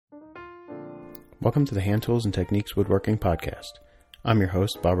Welcome to the Hand Tools and Techniques Woodworking Podcast. I'm your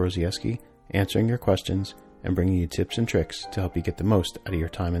host, Bob Rosieski, answering your questions and bringing you tips and tricks to help you get the most out of your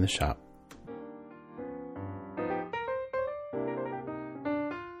time in the shop.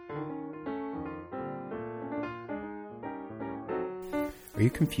 Are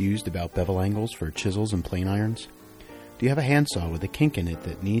you confused about bevel angles for chisels and plane irons? Do you have a handsaw with a kink in it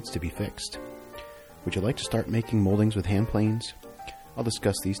that needs to be fixed? Would you like to start making moldings with hand planes? I'll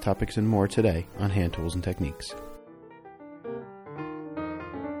discuss these topics and more today on Hand Tools and Techniques.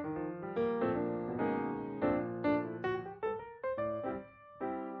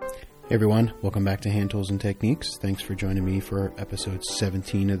 Hey everyone, welcome back to Hand Tools and Techniques. Thanks for joining me for episode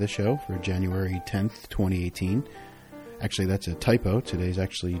 17 of the show for January 10th, 2018. Actually, that's a typo. Today's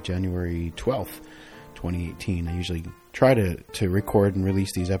actually January 12th, 2018. I usually try to record and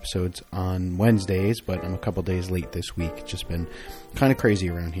release these episodes on Wednesdays, but I'm a couple days late this week. It's just been kind of crazy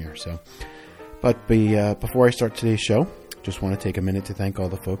around here. But before I start today's show, just want to take a minute to thank all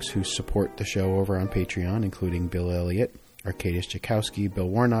the folks who support the show over on Patreon, including Bill Elliott, Arkadiusz Jakowski, Bill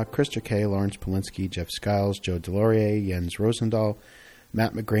Warnock, Chris Kay, Lawrence Polinsky, Jeff Skiles, Joe Delorier, Jens Rosendahl,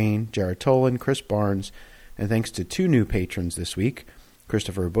 Matt McGrain, Jared Tolan, Chris Barnes, and thanks to two new patrons this week,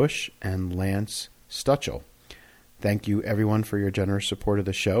 Christopher Bush and Lance Stutchell. Thank you, everyone, for your generous support of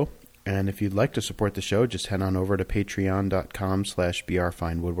the show. And if you'd like to support the show, just head on over to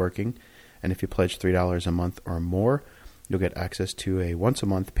patreon.com/brfinewoodworking. And if you pledge $3 a month or more, you'll get access to a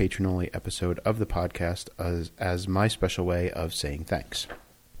once-a-month patron-only episode of the podcast as my special way of saying thanks.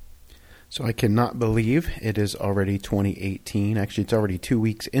 So I cannot believe it is already 2018. Actually, it's already 2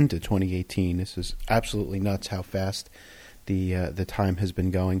 weeks into 2018. This is absolutely nuts how fast the time has been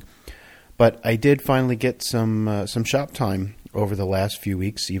going. But I did finally get some shop time over the last few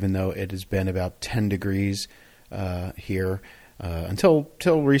weeks, even though it has been about 10 degrees here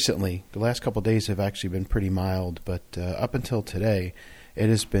until recently. The last couple of days have actually been pretty mild, but up until today, it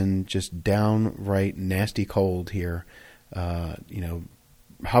has been just downright nasty cold here.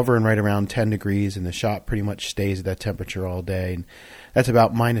 Hovering right around 10 degrees, and the shop pretty much stays at that temperature all day. And that's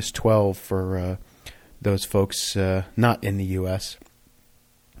about minus 12 for those folks not in the U.S.,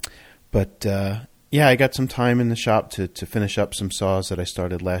 But, I got some time in the shop to finish up some saws that I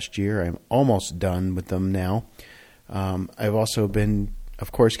started last year. I'm almost done with them now. I've also been,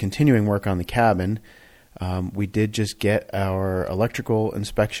 of course, continuing work on the cabin. We did just get our electrical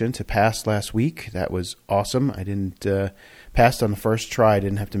inspection to pass last week. That was awesome. I didn't pass on the first try. I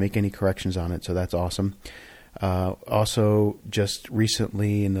didn't have to make any corrections on it, so that's awesome. Also, just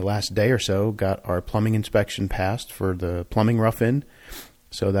recently, in the last day or so, got our plumbing inspection passed for the plumbing rough-in.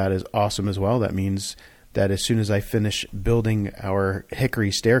 So that is awesome as well. That means that as soon as I finish building our hickory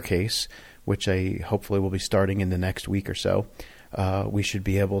staircase, which I hopefully will be starting in the next week or so, we should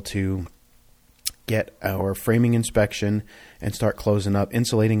be able to get our framing inspection and start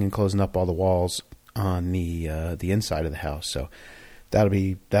insulating and closing up all the walls on the inside of the house. So that'll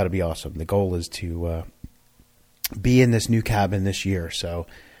be awesome. The goal is to be in this new cabin this year. So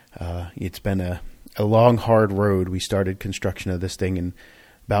it's been a long, hard road. We started construction of this thing in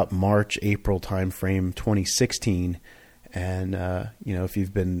about March, April timeframe, 2016. And, if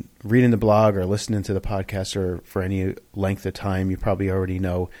you've been reading the blog or listening to the podcast or for any length of time, you probably already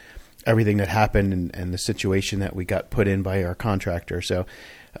know everything that happened and the situation that we got put in by our contractor. So,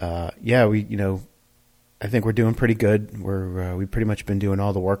 I think we're doing pretty good. We've pretty much been doing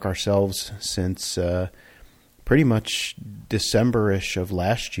all the work ourselves since pretty much December-ish of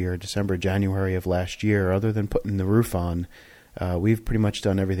last year, January of last year. Other than putting the roof on, we've pretty much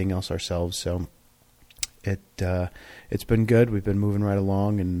done everything else ourselves. So it's been good. We've been moving right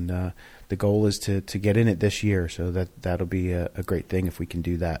along, and the goal is to get in it this year. So that'll be a great thing if we can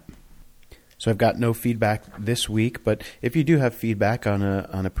do that. So I've got no feedback this week, but if you do have feedback on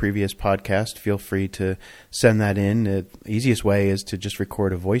a previous podcast, feel free to send that in. The easiest way is to just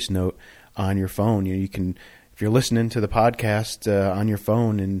record a voice note on your phone. You can, if you're listening to the podcast on your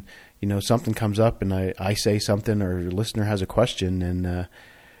phone and something comes up and I say something or a listener has a question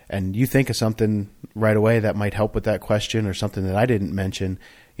and you think of something right away that might help with that question or something that I didn't mention,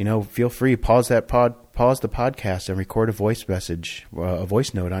 feel free, pause the podcast and record a voice message, a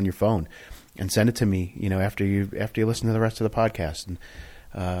voice note on your phone and send it to me, after you listen to the rest of the podcast. And,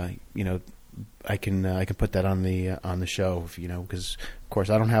 I can put that on the show, because of course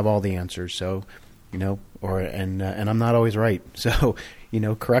I don't have all the answers. So, and I'm not always right. So,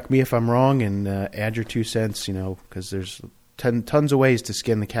 correct me if I'm wrong and add your 2 cents, because there's tons of ways to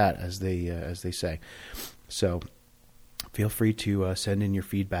skin the cat, as they say. So feel free to send in your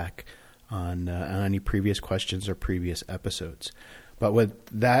feedback on any previous questions or previous episodes. But with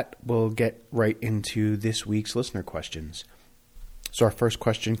that, we'll get right into this week's listener questions. So our first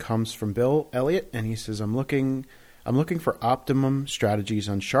question comes from Bill Elliott, and he says, I'm looking for optimum strategies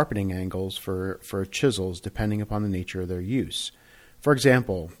on sharpening angles for chisels depending upon the nature of their use. For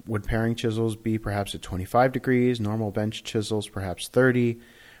example, would paring chisels be perhaps at 25 degrees, normal bench chisels perhaps 30,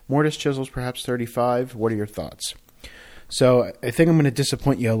 mortise chisels perhaps 35? What are your thoughts? So I think I'm going to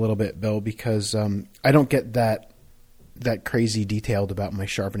disappoint you a little bit, Bill, because I don't get that crazy detailed about my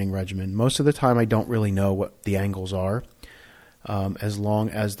sharpening regimen. Most of the time I don't really know what the angles are. As long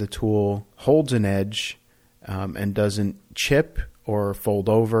as the tool holds an edge and doesn't chip or fold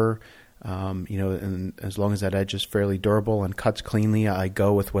over, and as long as that edge is fairly durable and cuts cleanly, I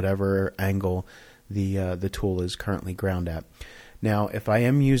go with whatever angle the tool is currently ground at. Now, if I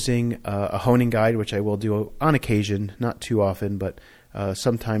am using a honing guide, which I will do on occasion, not too often, but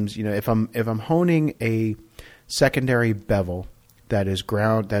sometimes, if I'm honing a secondary bevel that is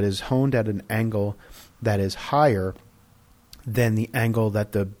honed at an angle that is higher than the angle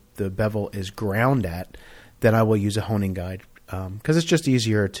that the bevel is ground at, then I will use a honing guide because it's just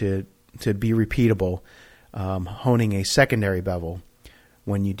easier to be repeatable honing a secondary bevel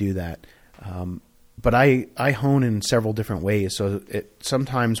when you do that. But I hone in several different ways. So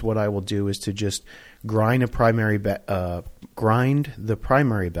sometimes what I will do is to just grind the primary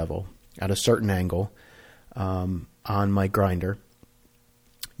bevel at a certain angle on my grinder,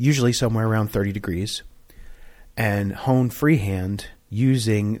 usually somewhere around 30 degrees, and hone freehand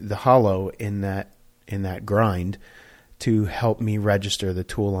using the hollow in that grind to help me register the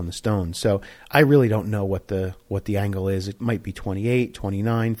tool on the stone. So I really don't know what the angle is. It might be 28,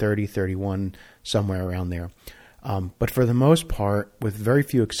 29, 30, 31, somewhere around there. But for the most part, with very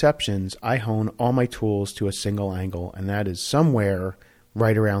few exceptions, I hone all my tools to a single angle, and that is somewhere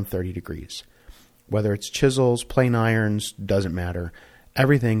right around 30 degrees. Whether it's chisels, plane irons, doesn't matter.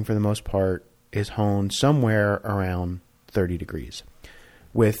 Everything, for the most part, is honed somewhere around 30 degrees,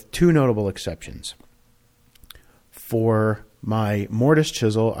 with two notable exceptions. For my mortise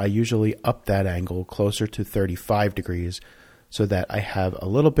chisel, I usually up that angle closer to 35 degrees so that I have a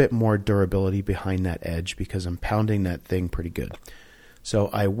little bit more durability behind that edge because I'm pounding that thing pretty good. So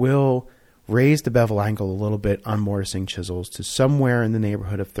I will raise the bevel angle a little bit on mortising chisels to somewhere in the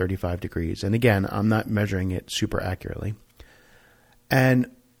neighborhood of 35 degrees. And again, I'm not measuring it super accurately.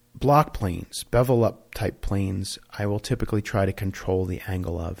 And block planes, bevel up type planes, I will typically try to control the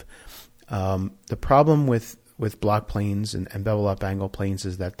angle of. The problem with block planes and bevel up angle planes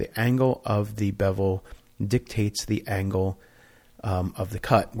is that the angle of the bevel dictates the angle of the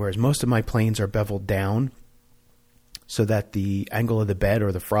cut, whereas most of my planes are beveled down so that the angle of the bed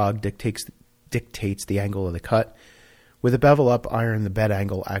or the frog dictates the angle of the cut. With a bevel up iron, the bed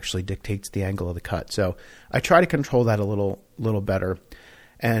angle actually dictates the angle of the cut. So I try to control that a little better.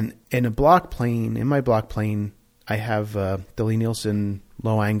 And in my block plane, I have the Lie-Nielsen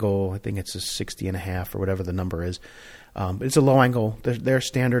low angle. I think it's a 60.5 or whatever the number is. It's a low angle. They're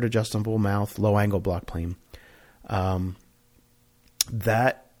standard adjustable mouth low angle block plane. The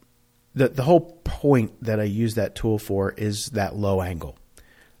whole point that I use that tool for is that low angle.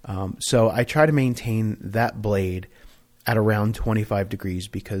 So I try to maintain that blade at around 25 degrees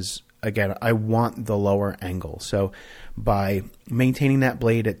because, again, I want the lower angle. So by maintaining that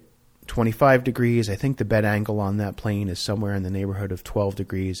blade at 25 degrees, I think the bed angle on that plane is somewhere in the neighborhood of 12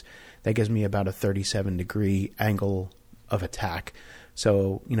 degrees. That gives me about a 37 degree angle of attack.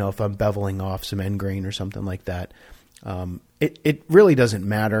 So, if I'm beveling off some end grain or something like that, it really doesn't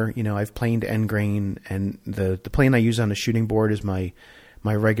matter. I've planed end grain, and the plane I use on the shooting board is my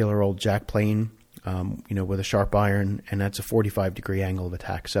regular old jack plane, with a sharp iron, and that's a 45 degree angle of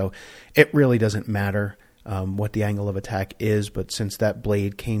attack. So it really doesn't matter what the angle of attack is, but since that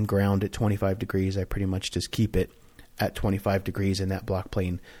blade came ground at 25 degrees, I pretty much just keep it at 25 degrees in that block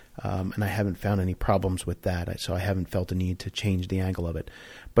plane, and I haven't found any problems with that, so I haven't felt a need to change the angle of it.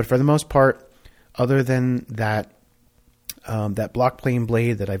 But for the most part, other than that block plane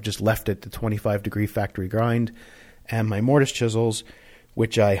blade that I've just left at the 25 degree factory grind, and my mortise chisels,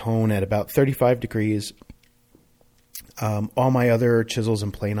 which I hone at about 35 degrees, all my other chisels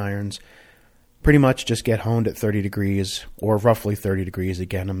and plane irons pretty much just get honed at 30 degrees or roughly 30 degrees.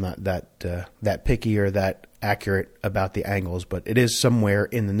 Again, I'm not that picky or that accurate about the angles, but it is somewhere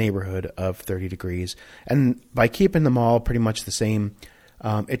in the neighborhood of 30 degrees. And by keeping them all pretty much the same,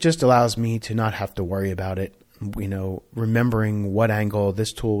 it just allows me to not have to worry about it, remembering what angle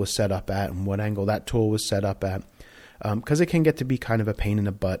this tool was set up at and what angle that tool was set up at, because it can get to be kind of a pain in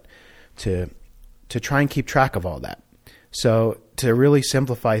the butt to try and keep track of all that. So to really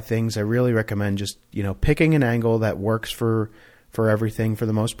simplify things, I really recommend just, picking an angle that works for for everything for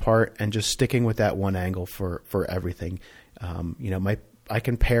the most part, and just sticking with that one angle for everything. I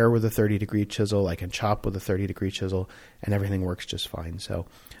can pair with a 30-degree chisel. I can chop with a 30-degree chisel, and everything works just fine. So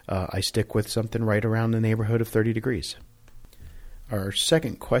I stick with something right around the neighborhood of 30 degrees. Our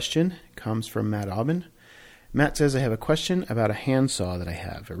second question comes from Matt Aubin. Matt says, I have a question about a handsaw that I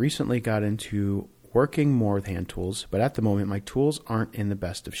have. I recently got into working more with hand tools, but at the moment my tools aren't in the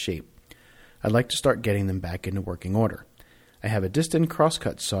best of shape. I'd like to start getting them back into working order. I have a Disston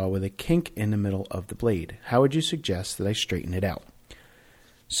crosscut saw with a kink in the middle of the blade. How would you suggest that I straighten it out?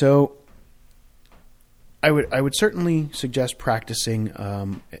 So I would certainly suggest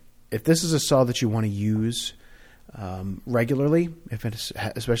practicing. If this is a saw that you want to use regularly,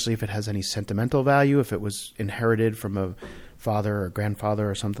 especially if it has any sentimental value, if it was inherited from a father or grandfather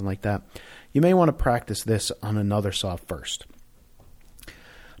or something like that, you may want to practice this on another saw first.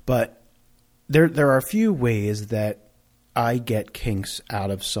 But there are a few ways that I get kinks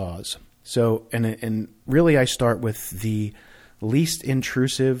out of saws. So, and really I start with the least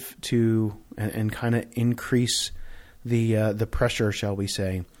intrusive to and kind of increase the pressure, shall we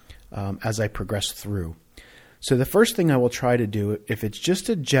say, as I progress through. So the first thing I will try to do, if it's just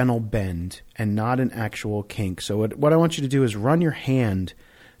a gentle bend and not an actual kink, so what I want you to do is run your hand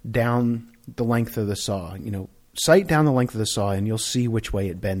down the length of the saw. Sight down the length of the saw and you'll see which way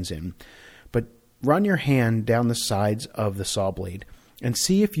it bends in. But run your hand down the sides of the saw blade and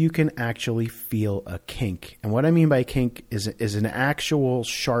see if you can actually feel a kink. And what I mean by kink is an actual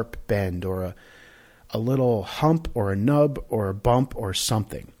sharp bend or a little hump or a nub or a bump or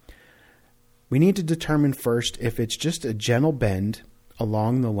something. We need to determine first if it's just a gentle bend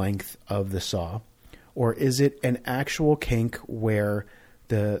along the length of the saw, or is it an actual kink where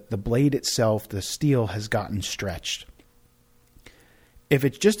the blade itself, the steel, has gotten stretched. If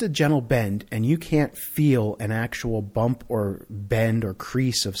it's just a gentle bend and you can't feel an actual bump or bend or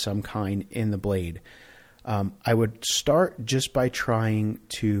crease of some kind in the blade, I would start just by trying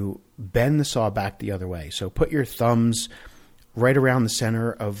to bend the saw back the other way. So put your thumbs right around the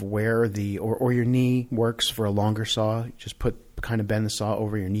center of where or your knee works for a longer saw. Just kind of bend the saw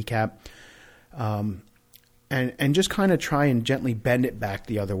over your kneecap. And just kind of try and gently bend it back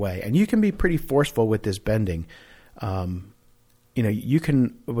the other way. And you can be pretty forceful with this bending. You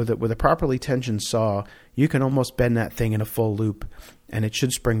can, with a properly tensioned saw, you can almost bend that thing in a full loop and it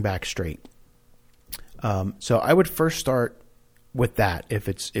should spring back straight. So I would first start with that. If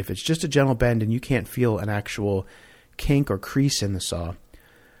it's just a gentle bend and you can't feel an actual kink or crease in the saw,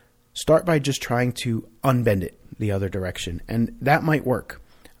 start by just trying to unbend it the other direction. And that might work.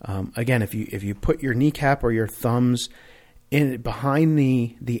 Again, if you put your kneecap or your thumbs in behind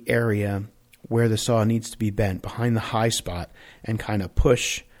the area where the saw needs to be bent, behind the high spot, and kind of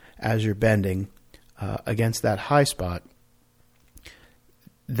push as you're bending against that high spot,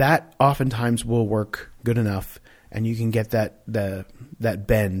 that oftentimes will work good enough, and you can get that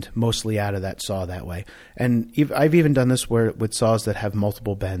bend mostly out of that saw that way. And I've even done this with saws that have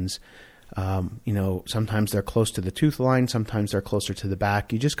multiple bends. Sometimes they're close to the tooth line, sometimes they're closer to the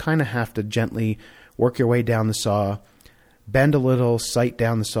back. You just kind of have to gently work your way down the saw, bend a little, sight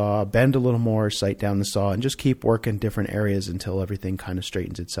down the saw, bend a little more, sight down the saw, and just keep working different areas until everything kind of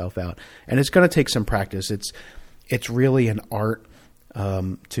straightens itself out. And it's going to take some practice. It's really an art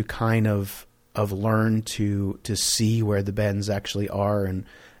to kind of learn to see where the bends actually are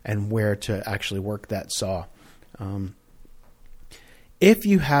and where to actually work that saw. If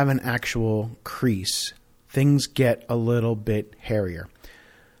you have an actual crease, things get a little bit hairier.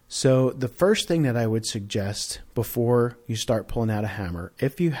 So the first thing that I would suggest before you start pulling out a hammer,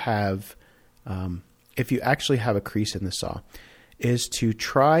 if you actually have a crease in the saw, is to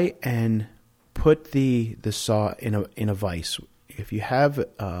try and put the saw in a vise. If you have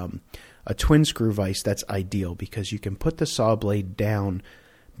a twin screw vise, that's ideal because you can put the saw blade down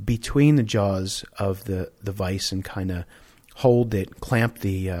between the jaws of the vise and kind of hold it, clamp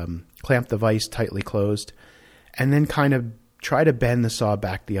the vise tightly closed, and then kind of try to bend the saw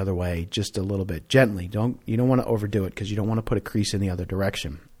back the other way just a little bit, gently. You don't want to overdo it because you don't want to put a crease in the other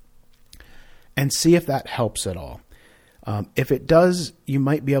direction. And see if that helps at all. If it does, you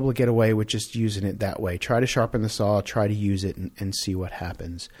might be able to get away with just using it that way. Try to sharpen the saw, try to use it, and see what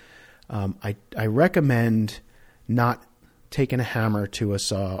happens. I recommend not taking a hammer to a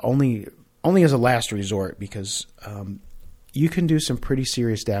saw only as a last resort because you can do some pretty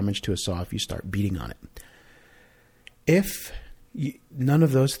serious damage to a saw if you start beating on it. If none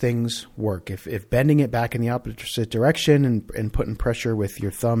of those things work, if bending it back in the opposite direction and putting pressure with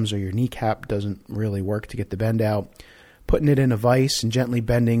your thumbs or your kneecap doesn't really work to get the bend out, putting it in a vise and gently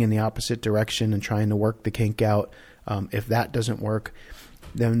bending in the opposite direction and trying to work the kink out If that doesn't work,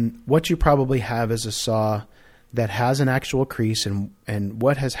 then what you probably have is a saw that has an actual crease, and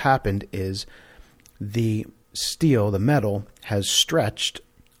what has happened is the steel, the metal, has stretched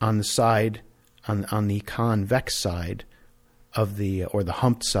on the side, on the convex side of the, or the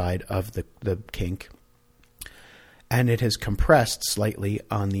humped side of the kink, and it has compressed slightly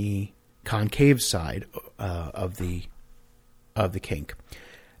on the concave side of the kink,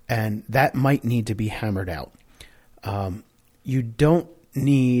 and that might need to be hammered out. You don't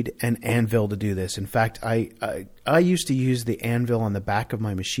need an anvil to do this. In fact, I used to use the anvil on the back of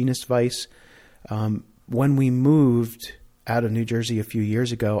my machinist vise. When we moved out of New Jersey a few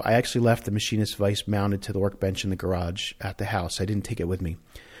years ago, I actually left the machinist vise mounted to the workbench in the garage at the house. I didn't take it with me.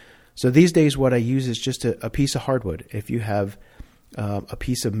 So these days what I use is just a piece of hardwood. If you have a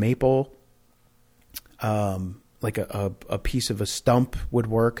piece of maple, like a piece of a stump would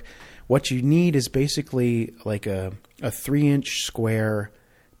work. What you need is basically like a 3-inch square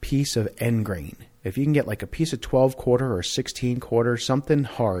piece of end grain. If you can get like a piece of 12 quarter or 16 quarter, something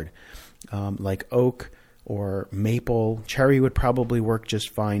hard, like oak or maple, cherry would probably work just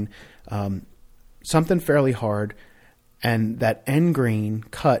fine. Something fairly hard, and that end grain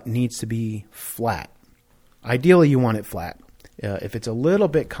cut needs to be flat. Ideally, you want it flat. If it's a little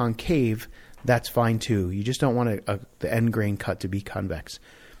bit concave, that's fine too. You just don't want the end grain cut to be convex.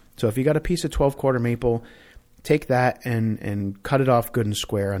 So if you got a piece of 12 quarter maple, take that and cut it off good and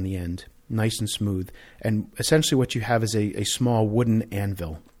square on the end, nice and smooth. And essentially what you have is a small wooden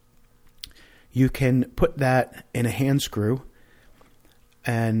anvil. You can put that in a hand screw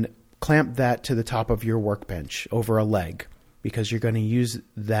and clamp that to the top of your workbench over a leg, because you're going to use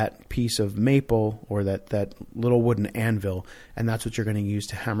that piece of maple or that little wooden anvil, and that's what you're going to use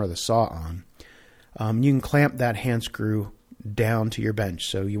to hammer the saw on. You can clamp that hand screw down to your bench.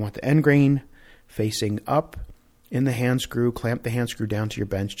 So you want the end grain facing up in the hand screw, clamp the hand screw down to your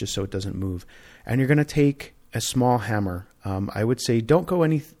bench just so it doesn't move. And you're going to take a small hammer. I would say don't go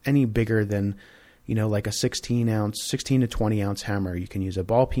any bigger than, like a 16 to 20 ounce hammer. You can use a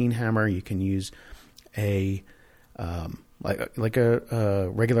ball peen hammer. You can use a like a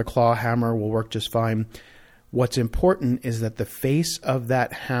regular claw hammer will work just fine. What's important is that the face of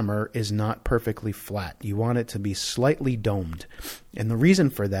that hammer is not perfectly flat. You want it to be slightly domed. And the reason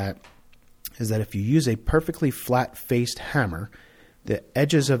for that is that if you use a perfectly flat-faced hammer, the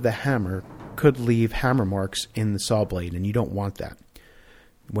edges of the hammer could leave hammer marks in the saw blade, and you don't want that.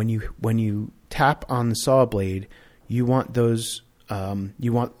 When you tap on the saw blade, you want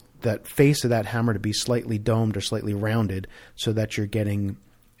you want that face of that hammer to be slightly domed or slightly rounded, so that you're getting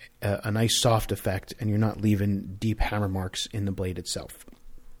a nice soft effect and you're not leaving deep hammer marks in the blade itself.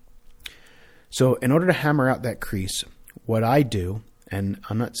 So in order to hammer out that crease, what I do, and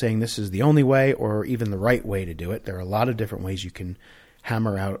I'm not saying this is the only way or even the right way to do it. There are a lot of different ways you can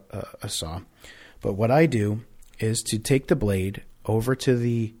hammer out a saw. But what I do is to take the blade over to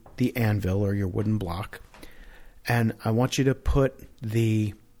the anvil or your wooden block, and I want you to put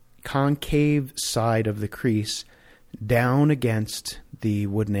the concave side of the crease down against the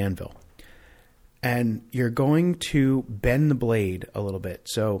wooden anvil. And you're going to bend the blade a little bit.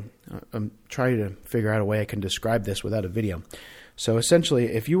 So I'm trying to figure out a way I can describe this without a video. So essentially,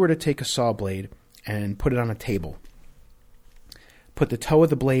 if you were to take a saw blade and put it on a table, put the toe of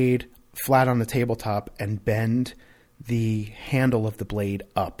the blade flat on the tabletop and bend the handle of the blade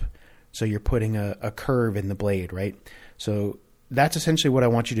up. So you're putting a curve in the blade, right? So that's essentially what I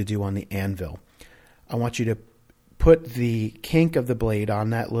want you to do on the anvil. I want you to put the kink of the blade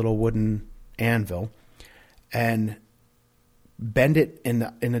on that little wooden anvil and bend it in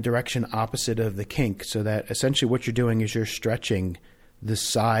the direction opposite of the kink, so that essentially what you're doing is you're stretching the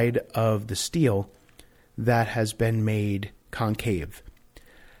side of the steel that has been made concave.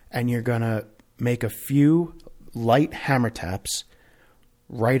 And you're going to make a few light hammer taps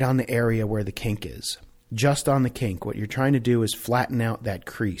right on the area where the kink is. Just on the kink. What you're trying to do is flatten out that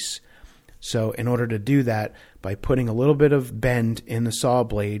crease. So in order to do that, by putting a little bit of bend in the saw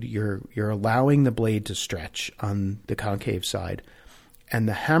blade, you're allowing the blade to stretch on the concave side. And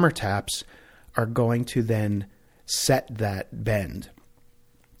the hammer taps are going to then set that bend.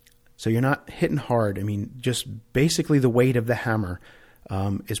 So you're not hitting hard. I mean, just basically the weight of the hammer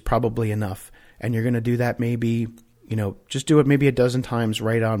is probably enough. And you're going to do that maybe, just do it maybe a dozen times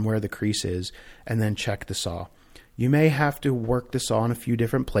right on where the crease is, and then check the saw. You may have to work the saw in a few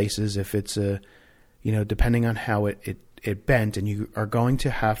different places if it's depending on how it bent, and you are going to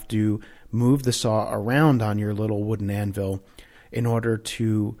have to move the saw around on your little wooden anvil in order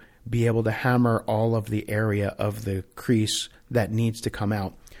to be able to hammer all of the area of the crease that needs to come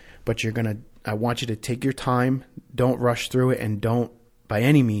out. But you're going to I want you to take your time. Don't rush through it, and don't, by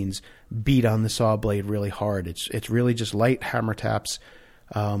any means, beat on the saw blade really hard. It's really just light hammer taps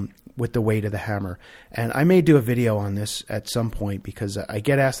with the weight of the hammer. And I may do a video on this at some point because I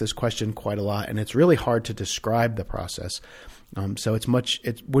get asked this question quite a lot, and it's really hard to describe the process. So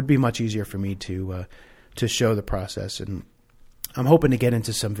it would be much easier for me to show the process. And I'm hoping to get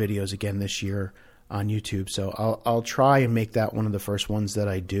into some videos again this year on YouTube. So I'll try and make that one of the first ones that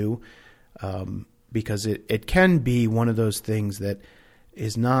I do, because it can be one of those things that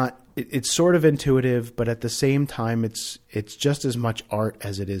is not, it's sort of intuitive, but at the same time, it's just as much art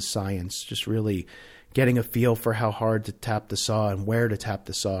as it is science. Just really getting a feel for how hard to tap the saw and where to tap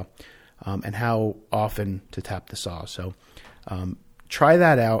the saw, and how often to tap the saw. So try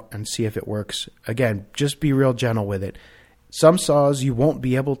that out and see if it works. Again, just be real gentle with it. Some saws you won't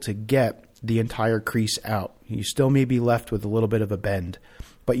be able to get the entire crease out. You still may be left with a little bit of a bend,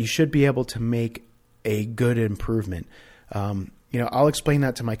 but you should be able to make a good improvement. I'll explain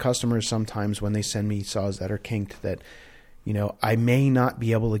that to my customers sometimes when they send me saws that are kinked, that, I may not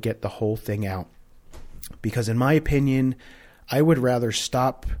be able to get the whole thing out, because in my opinion, I would rather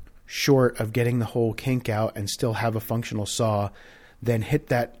stop short of getting the whole kink out and still have a functional saw than hit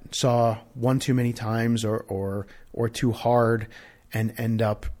that saw one too many times or too hard and end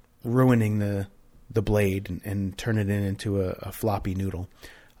up ruining the blade and turn it into a floppy noodle.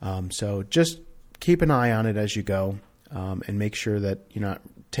 So just keep an eye on it as you go. And make sure that you're not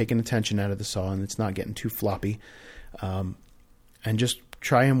taking the tension out of the saw and it's not getting too floppy. And just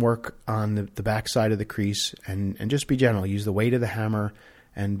try and work on the back side of the crease and just be gentle. Use the weight of the hammer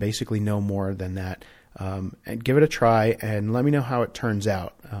and basically no more than that. And give it a try and let me know how it turns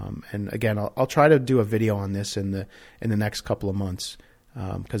out. And again, I'll try to do a video on this in the next couple of months,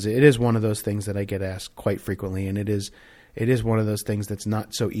 because it is one of those things that I get asked quite frequently, and it is one of those things that's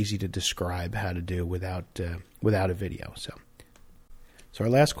not so easy to describe how to do without a video. So our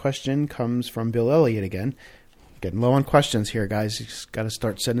last question comes from Bill Elliott again. Getting low on questions here, guys. You just got to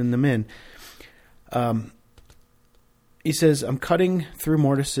start sending them in. He says, I'm cutting through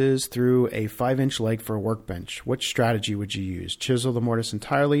mortises through a 5-inch leg for a workbench. What strategy would you use? Chisel the mortise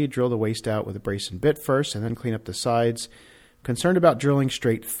entirely, drill the waste out with a brace and bit first, and then clean up the sides. Concerned about drilling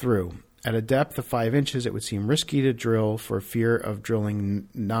straight through. At a depth of 5 inches, it would seem risky to drill for fear of drilling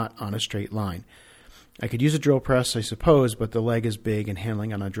not on a straight line. I could use a drill press, I suppose, but the leg is big and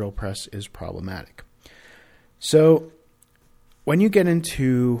handling on a drill press is problematic. So when you get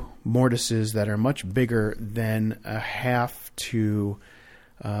into mortises that are much bigger than a half to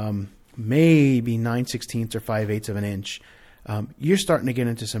maybe 9/16 or 5/8 of an inch, you're starting to get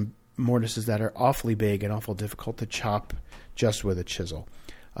into some mortises that are awfully big and awful difficult to chop just with a chisel.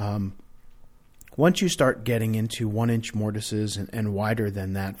 Once you start getting into 1-inch mortises and wider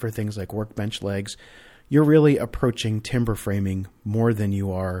than that for things like workbench legs, you're really approaching timber framing more than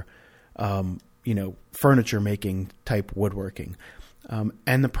you are, furniture making type woodworking.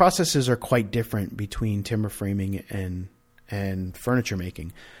 And the processes are quite different between timber framing and furniture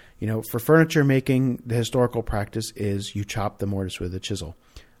making. For furniture making, the historical practice is you chop the mortise with a chisel.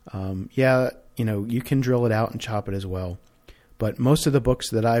 You can drill it out and chop it as well. But most of the books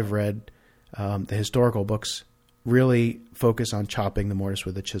that I've read, the historical books, really focus on chopping the mortise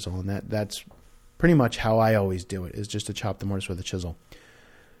with a chisel, and that's pretty much how I always do it, is just to chop the mortise with a chisel.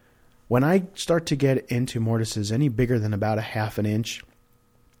 When I start to get into mortises any bigger than about a half an inch,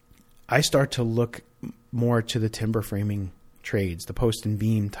 I start to look more to the timber framing trades, the post and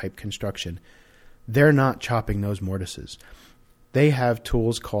beam type construction. They're not chopping those mortises. They have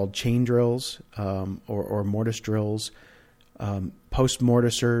tools called chain drills or mortise drills, post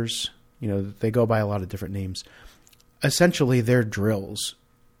mortisers. They go by a lot of different names. Essentially, they're drills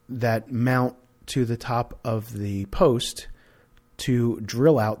that mount to the top of the post to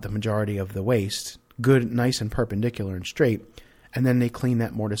drill out the majority of the waste, good, nice and perpendicular and straight, and then they clean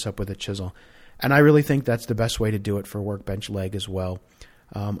that mortise up with a chisel. And I really think that's the best way to do it for workbench leg as well.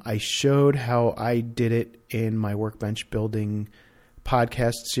 I showed how I did it in my workbench building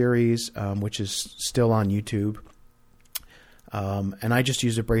podcast series, which is still on YouTube. And I just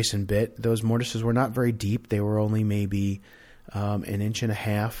used a brace and bit. Those mortises were not very deep. They were only maybe an inch and a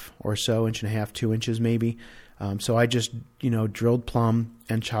half or so, 1.5 inches, 2 inches maybe. So I just, drilled plumb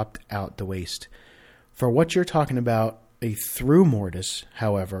and chopped out the waste. For what you're talking about, a through mortise,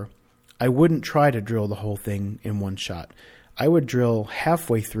 however, I wouldn't try to drill the whole thing in one shot. I would drill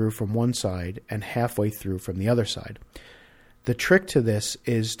halfway through from one side and halfway through from the other side. The trick to this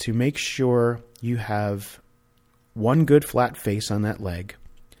is to make sure you have one good flat face on that leg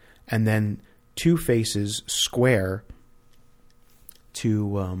and then two faces square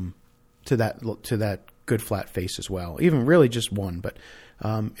to to that good flat face as well. Even really just one, but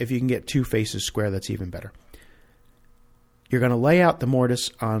if you can get 2 faces square, that's even better. You're going to lay out the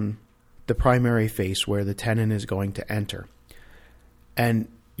mortise on the primary face where the tenon is going to enter. And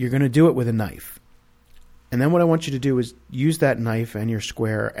you're going to do it with a knife. And then what I want you to do is use that knife and your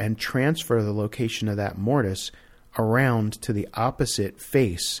square and transfer the location of that mortise around to the opposite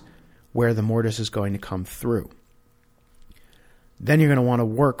face where the mortise is going to come through. Then you're going to want to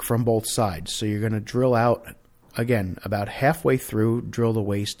work from both sides. So you're going to drill out, again, about halfway through, drill the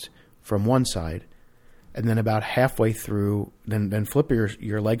waist from one side, and then about halfway through, then flip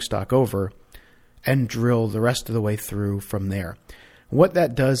your leg stock over and drill the rest of the way through from there. What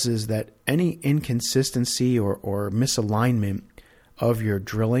that does is that any inconsistency or misalignment of your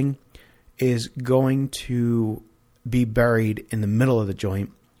drilling is going to be buried in the middle of the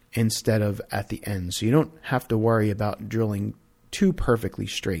joint instead of at the end. So you don't have to worry about drilling too perfectly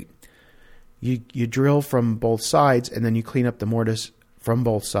straight. You drill from both sides, and then you clean up the mortise from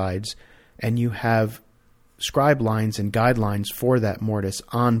both sides, and you have scribe lines and guidelines for that mortise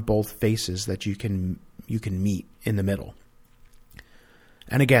on both faces that you can meet in the middle.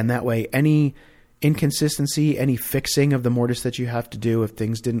 And again, that way, any inconsistency, any fixing of the mortise that you have to do if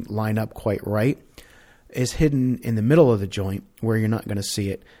things didn't line up quite right is hidden in the middle of the joint where you're not going to see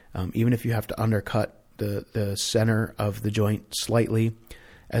it. Even if you have to undercut the center of the joint slightly,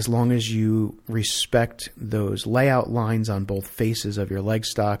 as long as you respect those layout lines on both faces of your leg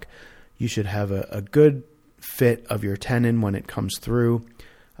stock, you should have a good fit of your tenon when it comes through,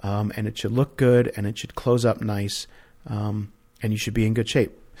 and it should look good, and it should close up nice, and you should be in good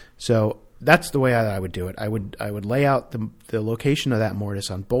shape. So that's the way I would do it. I would lay out the location of that mortise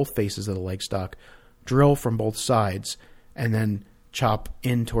on both faces of the leg stock, drill from both sides, and then chop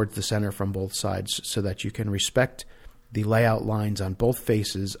in towards the center from both sides so that you can respect the layout lines on both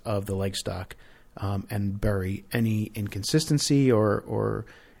faces of the leg stock, and bury any inconsistency or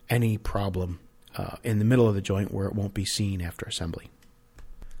any problem in the middle of the joint where it won't be seen after assembly.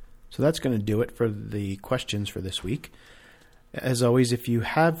 So that's going to do it for the questions for this week. As always, if you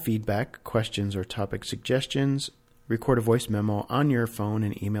have feedback, questions, or topic suggestions, record a voice memo on your phone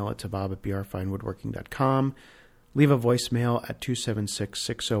and email it to bob@brfinewoodworking.com. Leave a voicemail at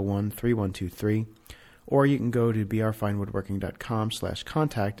 276-601-3123, or you can go to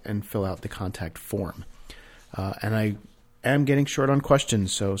brfinewoodworking.com/contact and fill out the contact form. And I am getting short on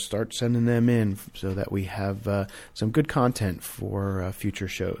questions, so start sending them in so that we have some good content for future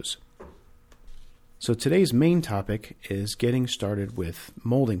shows. So today's main topic is getting started with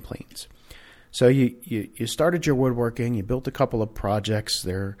molding planes. So you started your woodworking, you built a couple of projects.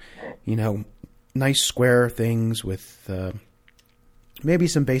 They're, nice square things with maybe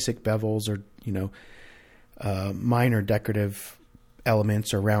some basic bevels or, minor decorative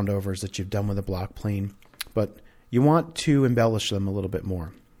elements or roundovers that you've done with a block plane. But you want to embellish them a little bit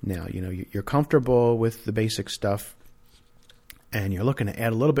more. Now, you're comfortable with the basic stuff, and you're looking to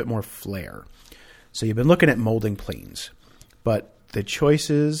add a little bit more flair. So you've been looking at molding planes, but the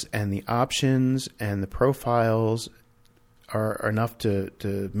choices and the options and the profiles are enough to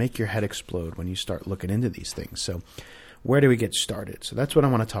make your head explode when you start looking into these things. So where do we get started? So that's what I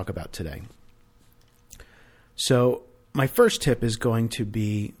want to talk about today. So my first tip is going to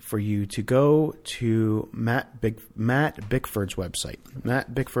be for you to go to Matt Bickford's website.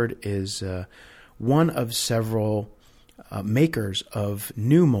 Matt Bickford is one of several makers of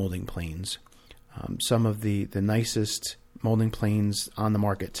new molding planes. Some of the nicest molding planes on the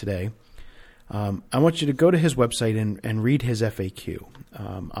market today. I want you to go to his website and read his FAQ.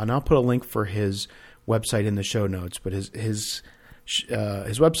 And I'll put a link for his website in the show notes, but his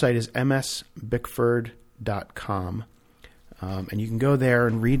website is msbickford.com. And you can go there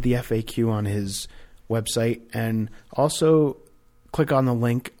and read the FAQ on his website, and also click on the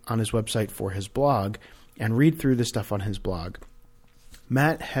link on his website for his blog and read through the stuff on his blog.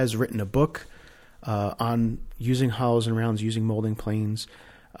 Matt has written a book on using hollows and rounds, using molding planes,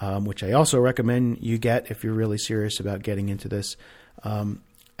 which I also recommend you get if you're really serious about getting into this.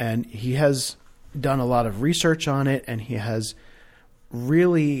 And he has done a lot of research on it, and he has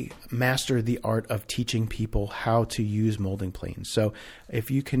really mastered the art of teaching people how to use molding planes. So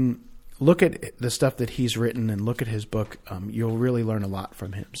if you can look at the stuff that he's written and look at his book, you'll really learn a lot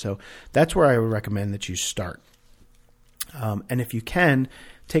from him. So that's where I would recommend that you start. And if you can,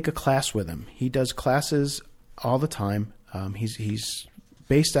 take a class with him. He does classes all the time. He's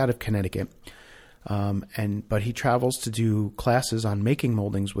based out of Connecticut, but he travels to do classes on making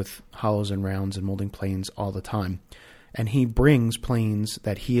moldings with hollows and rounds and molding planes all the time. And he brings planes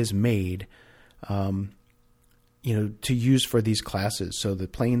that he has made to use for these classes. So the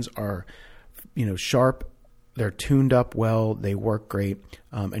planes are, sharp, they're tuned up well, they work great,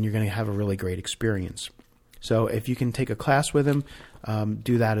 and you're going to have a really great experience. So if you can take a class with him,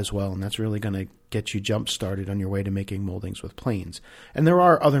 do that as well, and that's really going to get you jump-started on your way to making moldings with planes. And there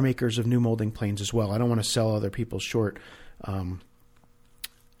are other makers of new molding planes as well. I don't want to sell other people short.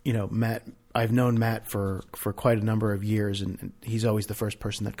 Matt, I've known Matt for quite a number of years, and he's always the first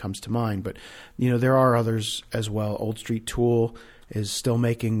person that comes to mind. But, there are others as well. Old Street Tool is still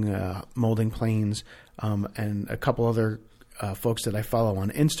making molding planes, and a couple other folks that I follow on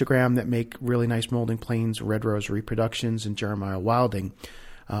Instagram that make really nice molding planes, Red Rose Reproductions and Jeremiah Wilding.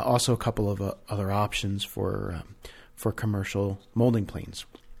 Also a couple of other options for commercial molding planes.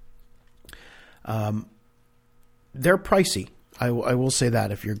 They're pricey. I will say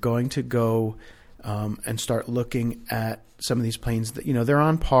that if you're going to go and start looking at some of these planes, that they're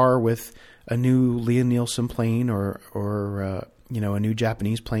on par with a new Lia-Nielsen plane or a new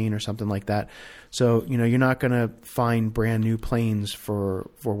Japanese plane or something like that. So you're not going to find brand new planes for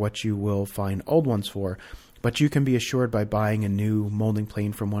what you will find old ones for, but you can be assured by buying a new molding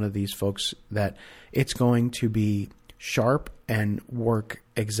plane from one of these folks that it's going to be sharp and work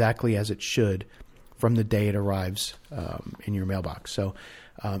exactly as it should from the day it arrives in your mailbox. So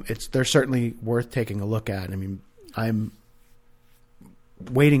they're certainly worth taking a look at. I mean, I'm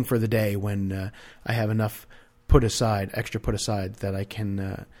waiting for the day when I have enough extra put aside that I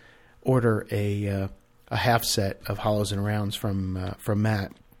can order a half set of hollows and rounds from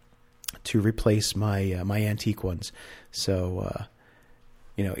Matt to replace my antique ones. So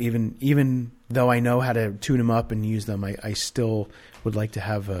even though I know how to tune them up and use them, I still would like to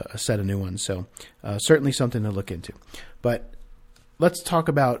have a set of new ones. So certainly something to look into. But let's talk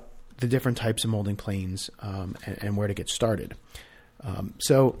about the different types of molding planes and where to get started.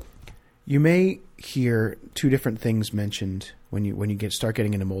 So you may hear two different things mentioned when you start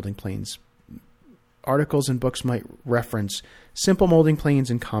getting into molding planes. Articles and books might reference simple molding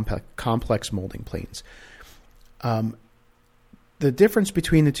planes and complex molding planes. The difference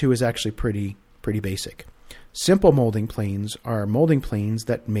between the two is actually pretty basic. Simple molding planes are molding planes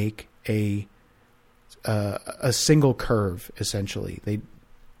that make a single curve, essentially.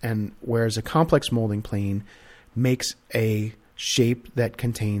 Whereas a complex molding plane makes a shape that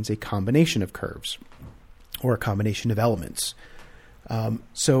contains a combination of curves or a combination of elements.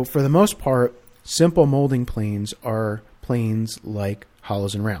 So for the most part, simple molding planes are planes like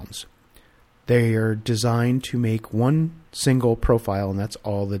hollows and rounds. They are designed to make one single profile, and that's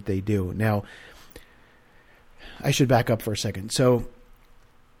all that they do. Now, I should back up for a second. So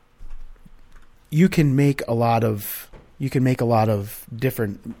you can make a lot of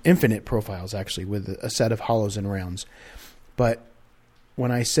different infinite profiles actually with a set of hollows and rounds. But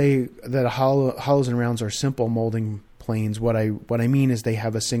when I say that hollows and rounds are simple molding planes, what I mean is they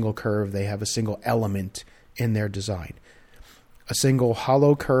have a single curve, they have a single element in their design. A single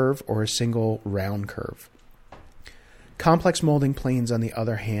hollow curve or a single round curve. Complex molding planes, on the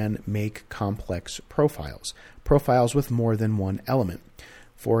other hand, make complex profiles with more than one element.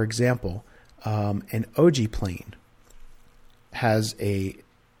 For example, an OG plane has a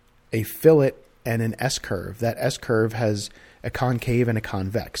fillet and an S-curve. That S-curve has a concave and a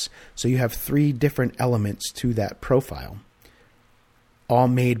convex. So you have three different elements to that profile, all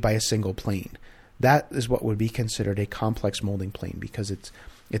made by a single plane. That is what would be considered a complex molding plane because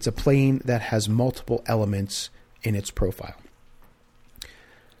it's a plane that has multiple elements in its profile.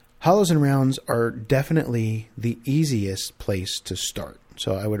 Hollows and rounds are definitely the easiest place to start.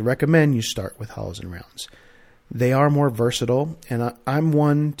 So I would recommend you start with hollows and rounds. They are more versatile, and I'm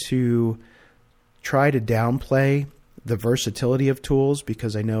one to try to downplay the versatility of tools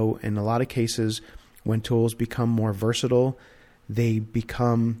because I know in a lot of cases when tools become more versatile, they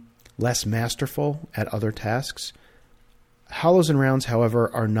become less masterful at other tasks. Hollows and rounds,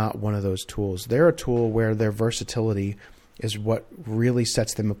 however, are not one of those tools. They're a tool where their versatility is what really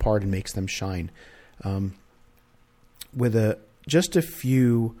sets them apart and makes them shine. With just a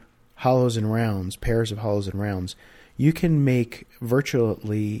few hollows and rounds, pairs of hollows and rounds, you can make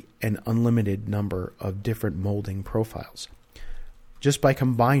virtually an unlimited number of different molding profiles just by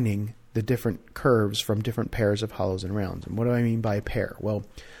combining the different curves from different pairs of hollows and rounds. And what do I mean by a pair? Well,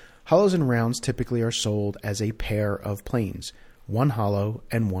 hollows and rounds typically are sold as a pair of planes, one hollow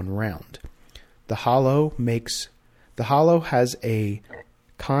and one round. The hollow has a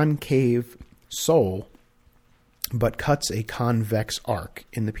concave sole but cuts a convex arc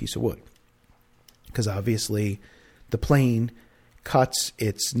in the piece of wood because obviously the plane cuts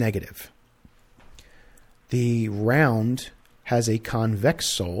its negative. The round has a convex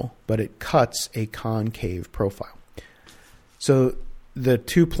sole, but it cuts a concave profile. So the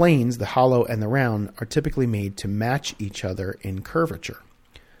two planes, the hollow and the round, are typically made to match each other in curvature.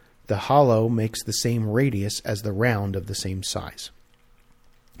 The hollow makes the same radius as the round of the same size.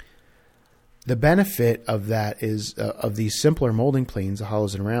 The benefit of that is of these simpler molding planes, the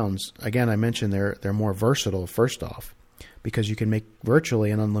hollows and rounds. Again, I mentioned they're more versatile first off, because you can make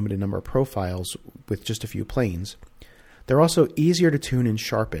virtually an unlimited number of profiles with just a few planes. They're also easier to tune and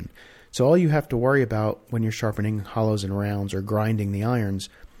sharpen. So all you have to worry about when you're sharpening hollows and rounds or grinding the irons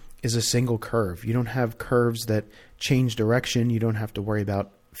is a single curve. You don't have curves that change direction. You don't have to worry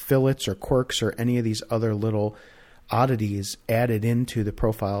about fillets or quirks or any of these other little oddities added into the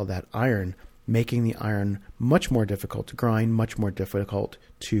profile of that iron, making the iron much more difficult to grind, much more difficult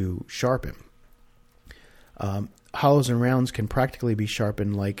to sharpen. Hollows and rounds can practically be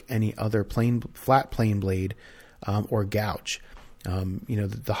sharpened like any other flat plane blade or gouge.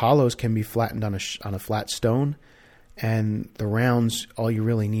 The hollows can be flattened on a flat stone, and the rounds, all you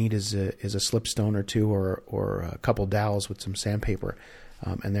really need is a slipstone or two or a couple dowels with some sandpaper,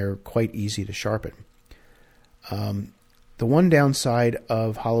 and they're quite easy to sharpen. The one downside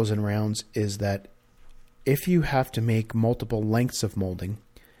of hollows and rounds is that if you have to make multiple lengths of molding,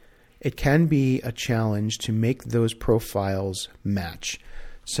 it can be a challenge to make those profiles match.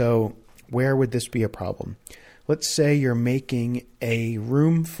 So where would this be a problem? Let's say you're making a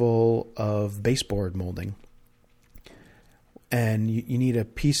room full of baseboard molding, and you need a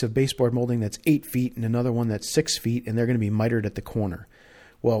piece of baseboard molding that's 8 feet and another one that's 6 feet, and they're going to be mitered at the corner.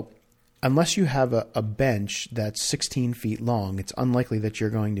 Well, unless you have a bench that's 16 feet long, it's unlikely that you're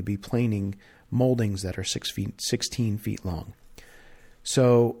going to be planing moldings that are 16 feet long.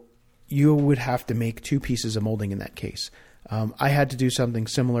 So you would have to make two pieces of molding in that case. I had to do something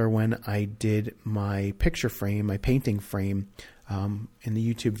similar when I did my picture frame, my painting frame, in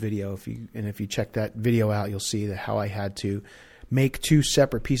the YouTube video. If you check that video out, you'll see how I had to make two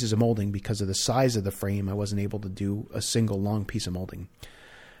separate pieces of molding because of the size of the frame. I wasn't able to do a single long piece of molding.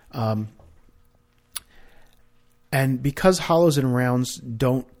 And because hollows and rounds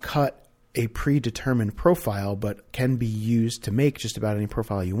don't cut a predetermined profile but can be used to make just about any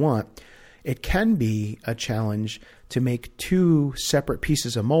profile you want, it can be a challenge to make two separate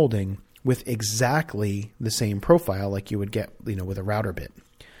pieces of molding with exactly the same profile like you would get, with a router bit.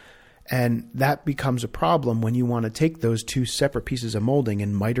 And that becomes a problem when you want to take those two separate pieces of molding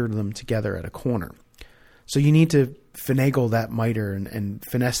and miter them together at a corner. So you need to finagle that miter and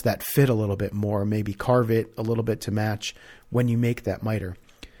finesse that fit a little bit more, maybe carve it a little bit to match when you make that miter.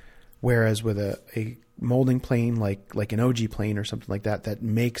 Whereas with a molding plane like an OG plane or something like that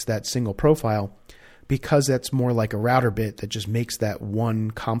makes that single profile, because that's more like a router bit that just makes that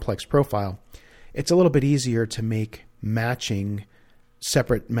one complex profile, it's a little bit easier to make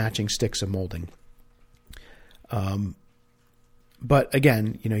separate matching sticks of molding. But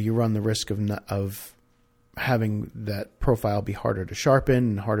again, you run the risk of having that profile be harder to sharpen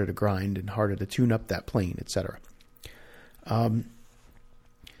and harder to grind and harder to tune up that plane, etc.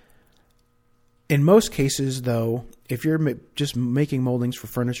 In most cases, though, if you're just making moldings for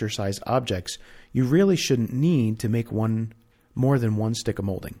furniture-sized objects, you really shouldn't need to make more than one stick of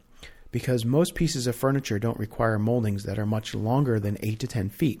molding, because most pieces of furniture don't require moldings that are much longer than 8 to 10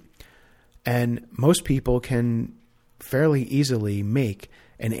 feet. And most people can fairly easily make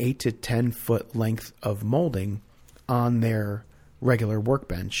an 8 to 10 foot length of molding on their regular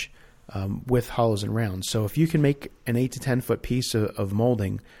workbench with hollows and rounds. So if you can make an 8 to 10 foot piece of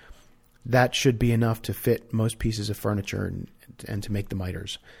molding, that should be enough to fit most pieces of furniture and to make the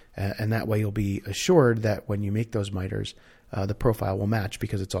miters. And that way you'll be assured that when you make those miters, the profile will match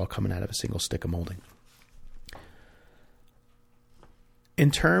because it's all coming out of a single stick of molding. In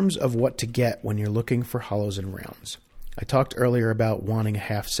terms of what to get when you're looking for hollows and rounds, I talked earlier about wanting a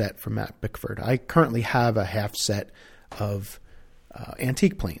half set from Matt Bickford. I currently have a half set of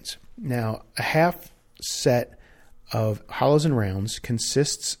antique planes. Now, a half set of hollows and rounds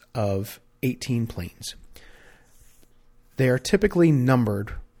consists of 18 planes. They are typically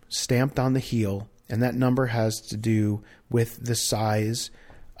numbered, stamped on the heel, and that number has to do with the size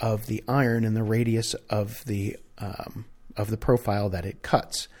of the iron and the radius of the profile that it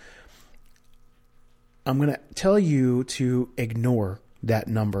cuts. I'm going to tell you to ignore that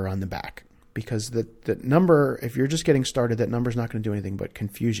number on the back, because the number, if you're just getting started, that number is not going to do anything but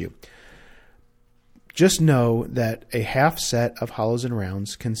confuse you. Just know that a half set of hollows and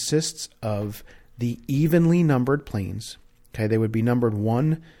rounds consists of the evenly numbered planes. Okay, they would be numbered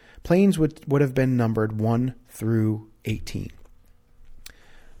 1. Planes would have been numbered 1 through 18.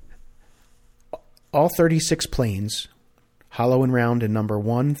 All 36 planes hollow and round in number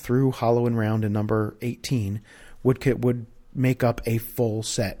 1 through hollow and round in number 18 would make up a full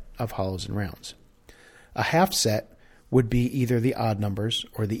set of hollows and rounds. A half set would be either the odd numbers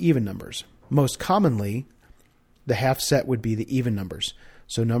or the even numbers. Most commonly, the half set would be the even numbers.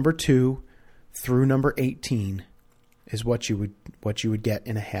 So number 2 through number 18 is what you would get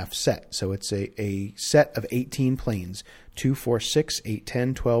in a half set. So it's a set of 18 planes. 2, 4, 6, 8,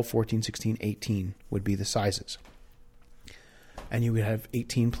 10, 12, 14, 16, 18 would be the sizes. And you would have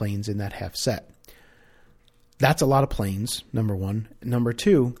 18 planes in that half set. That's a lot of planes, number one. Number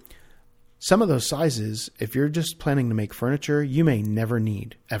two, some of those sizes, if you're just planning to make furniture, you may never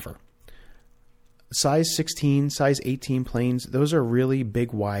need, ever. Size 16, size 18 planes, those are really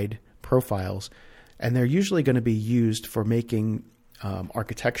big, wide profiles, and they're usually going to be used for making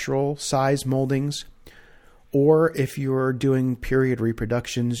architectural size moldings, or if you're doing period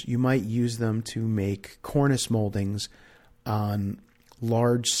reproductions, you might use them to make cornice moldings on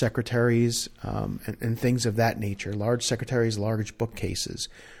large secretaries and things of that nature. Large secretaries, large bookcases,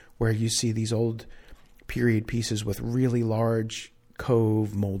 where you see these old period pieces with really large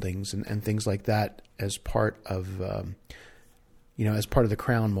cove moldings and things like that as part of as part of the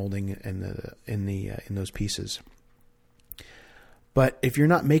crown molding in those pieces. But if you're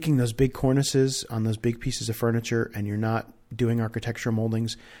not making those big cornices on those big pieces of furniture and you're not doing architectural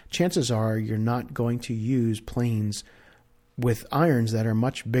moldings, chances are you're not going to use planes with irons that are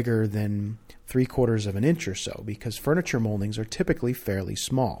much bigger than 3/4 of an inch or so, because furniture moldings are typically fairly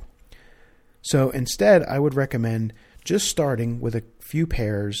small. So instead, I would recommend just starting with a few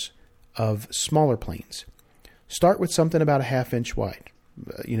pairs of smaller planes. Start with something about a 1/2 inch wide,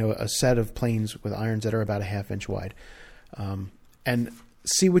 a set of planes with irons that are about a 1/2 inch wide, and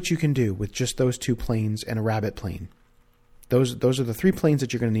see what you can do with just those 2 planes and a rabbet plane. Those are the 3 planes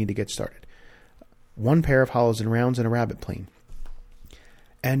that you're going to need to get started. 1 pair of hollows and rounds and a rabbet plane.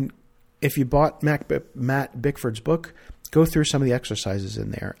 And if you bought Matt Bickford's book, go through some of the exercises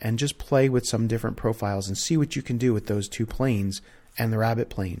in there and just play with some different profiles and see what you can do with those 2 planes and the rabbet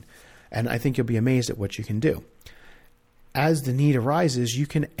plane. And I think you'll be amazed at what you can do. As the need arises, you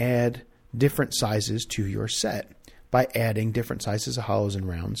can add different sizes to your set by adding different sizes of hollows and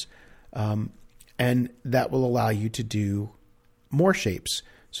rounds. And that will allow you to do more shapes.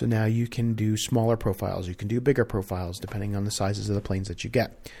 So now you can do smaller profiles. You can do bigger profiles depending on the sizes of the planes that you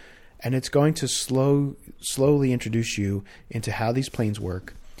get. And it's going to slowly introduce you into how these planes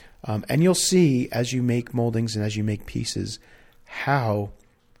work. And you'll see as you make moldings and as you make pieces how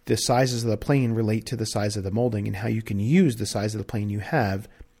the sizes of the plane relate to the size of the molding and how you can use the size of the plane you have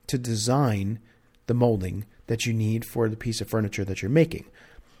to design the molding that you need for the piece of furniture that you're making.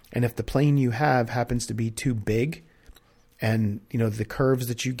 And if the plane you have happens to be too big, and the curves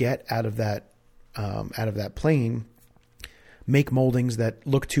that you get out of that plane make moldings that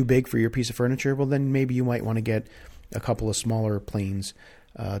look too big for your piece of furniture, well, then maybe you might want to get a couple of smaller planes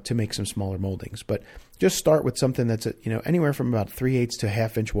to make some smaller moldings. But just start with something that's anywhere from about 3/8 to a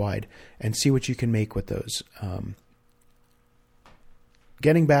 1/2 inch wide, and see what you can make with those.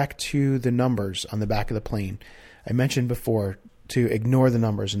 Getting back to the numbers on the back of the plane, I mentioned before to ignore the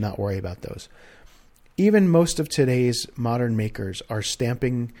numbers and not worry about those. Even most of today's modern makers are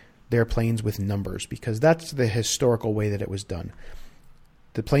stamping their planes with numbers because that's the historical way that it was done.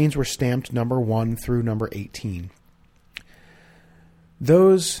 The planes were stamped number 1 through number 18.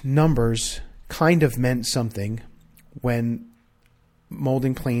 Those numbers kind of meant something when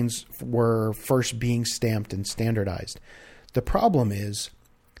molding planes were first being stamped and standardized. The problem is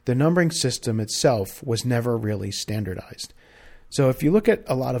the numbering system itself was never really standardized. So if you look at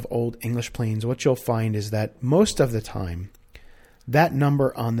a lot of old English planes, what you'll find is that most of the time, that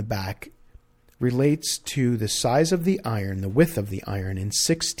number on the back relates to the size of the iron, the width of the iron, in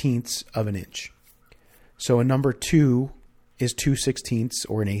 1/16 of an inch. So a number 2 is 2/16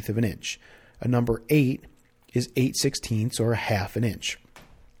 or 1/8 of an inch. A number 8 is 8/16 or a 1/2 an inch.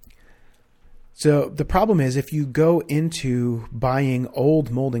 So the problem is if you go into buying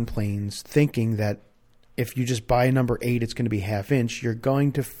old molding planes thinking that if you just buy a number 8, it's going to be 1/2 inch, you're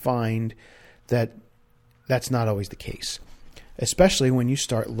going to find that that's not always the case, especially when you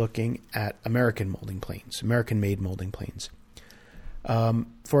start looking at American molding planes, American-made molding planes.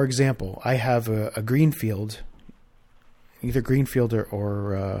 For example, I have a Greenfield, either Greenfield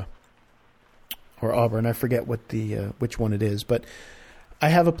or Auburn. I forget which one it is, but I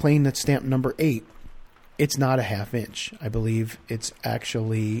have a plane that's stamped number 8. It's not a 1/2 inch. I believe it's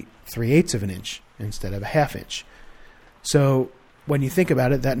actually 3/8 of an inch instead of a 1/2 inch. So when you think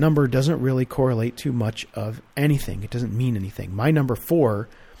about it, that number doesn't really correlate to much of anything. It doesn't mean anything. My number 4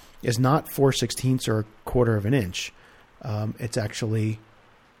 is not 4/16 or 1/4 of an inch. It's actually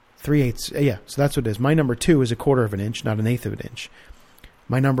 3/8. Yeah, so that's what it is. My number 2 is 1/4 of an inch, not 1/8 of an inch.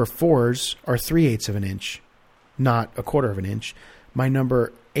 My number 4s are 3/8 of an inch, not 1/4 of an inch. My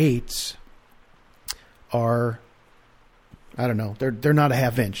number 8s are, I don't know, they're not a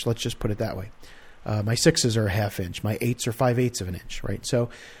 1/2 inch. Let's just put it that way. My 6s are a 1/2 inch. My 8s are 5/8 of an inch, right? So,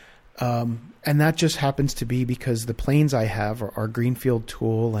 and that just happens to be because the planes I have are Greenfield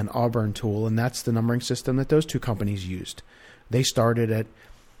Tool and Auburn Tool, and that's the numbering system that those two companies used. They started at,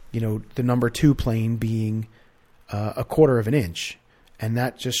 the number 2 plane being 1/4 of an inch, and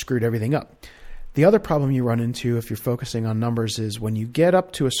that just screwed everything up. The other problem you run into if you're focusing on numbers is when you get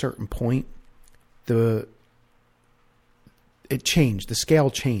up to a certain point, the scale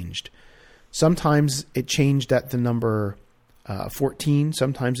changed. Sometimes it changed at the number 14.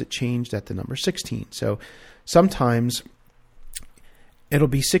 Sometimes it changed at the number 16. So sometimes it'll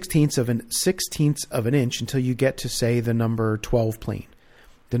be 16ths of an inch until you get to, say, the number 12 plane.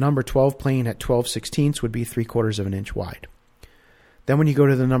 The number 12 plane at 12/16 would be 3/4 of an inch wide. Then when you go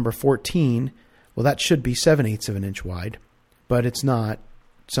to the number 14, well, that should be 7/8 of an inch wide, but it's not.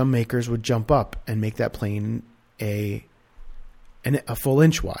 Some makers would jump up and make that plane a full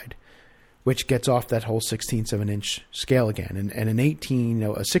inch wide, which gets off that whole 16ths of an inch scale again. And an 18,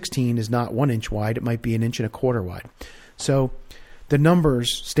 a 16 is not 1 inch wide. It might be 1 1/4 inches wide. So the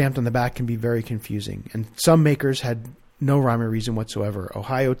numbers stamped on the back can be very confusing. And some makers had no rhyme or reason whatsoever.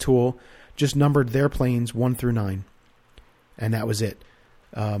 Ohio Tool just numbered their planes 1 through 9, and that was it.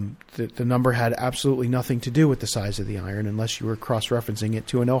 The number had absolutely nothing to do with the size of the iron unless you were cross-referencing it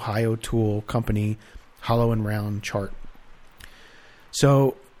to an Ohio Tool company hollow and round chart.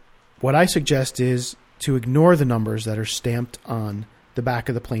 So what I suggest is to ignore the numbers that are stamped on the back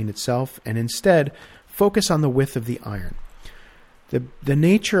of the plane itself and instead focus on the width of the iron. The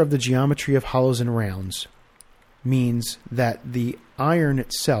nature of the geometry of hollows and rounds means that the iron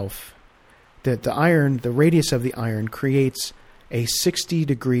itself, the radius of the iron creates a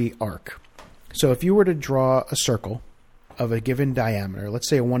 60-degree arc. So if you were to draw a circle of a given diameter, let's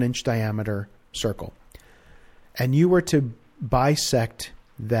say a 1-inch diameter circle, and you were to divide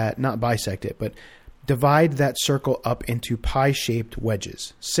that circle up into pie-shaped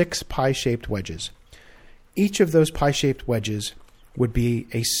wedges, 6 pie-shaped wedges. Each of those pie-shaped wedges would be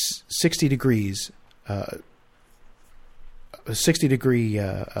a 60 degrees, a 60-degree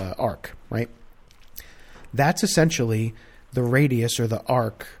arc, right? That's essentially the radius or the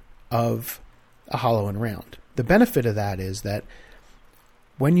arc of a hollow and round. The benefit of that is that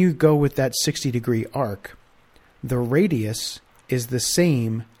when you go with that 60-degree arc, the radius is the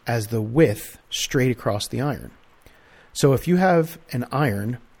same as the width straight across the iron. So if you have an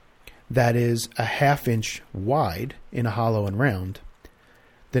iron that is a 1/2 inch wide in a hollow and round,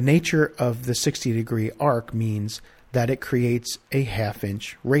 the nature of the 60-degree arc means that it creates a 1/2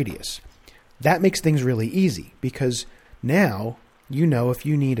 inch radius. That makes things really easy because now if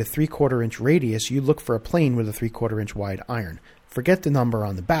you need a 3/4 inch radius, you look for a plane with a 3/4 inch wide iron. Forget the number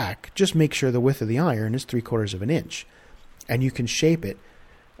on the back. Just make sure the width of the iron is 3/4 of an inch. And you can shape it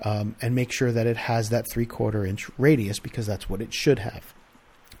and make sure that it has that 3/4 inch radius because that's what it should have.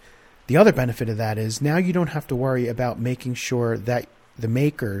 The other benefit of that is now you don't have to worry about making sure that the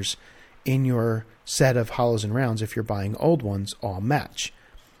makers in your set of hollows and rounds, if you're buying old ones, all match.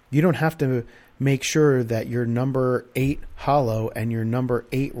 You don't have to make sure that your number 8 hollow and your number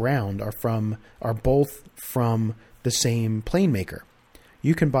 8 round are both from the same plane maker.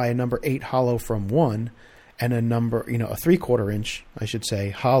 You can buy a number 8 hollow from one and a 3/4 inch, I should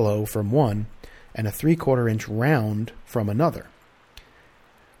say, hollow from one and a 3/4 inch round from another.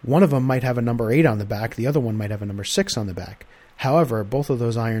 One of them might have a number 8 on the back. The other one might have a number 6 on the back. However, both of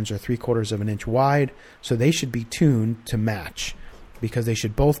those irons are 3/4 of an inch wide, so they should be tuned to match because they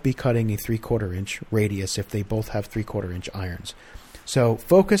should both be cutting a 3/4 inch radius if they both have 3/4 inch irons. So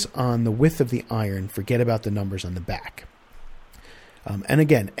focus on the width of the iron. Forget about the numbers on the back. And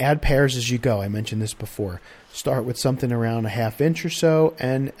again, add pairs as you go. I mentioned this before. Start with something around a 1/2 inch or so,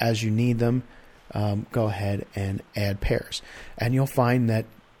 and as you need them, go ahead and add pairs. And you'll find that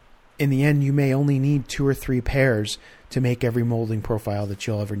in the end, you may only need 2 or 3 pairs to make every molding profile that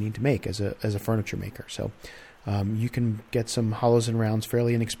you'll ever need to make as a furniture maker. So you can get some hollows and rounds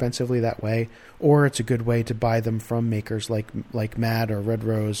fairly inexpensively that way, or it's a good way to buy them from makers like Mad or Red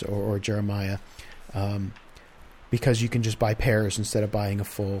Rose or Jeremiah, because you can just buy pairs instead of buying a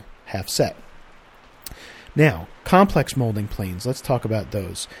full half set. Now, complex molding planes. Let's talk about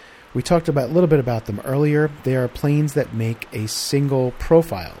those. We talked a little bit about them earlier. They are planes that make a single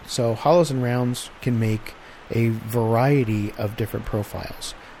profile. So hollows and rounds can make a variety of different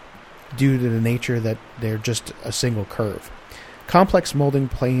profiles. due to the nature that they're just a single curve. Complex molding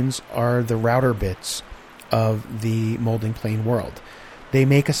planes are the router bits of the molding plane world. They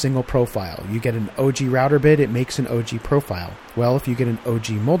make a single profile. You get an OG router bit, it makes an OG profile. Well, if you get an OG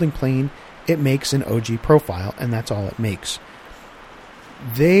molding plane, it makes an OG profile, and that's all it makes.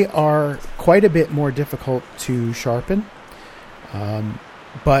 They are quite a bit more difficult to sharpen,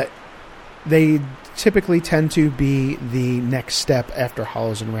 but they typically tend to be the next step after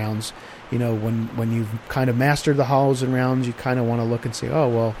hollows and rounds. You know, when you've kind of mastered the hollows and rounds, you kind of want to look and say, oh,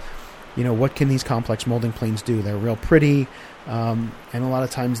 well, you know, what can these complex molding planes do? They're real pretty, and a lot of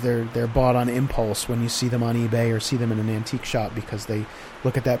times they're bought on impulse when you see them on eBay or see them in an antique shop because they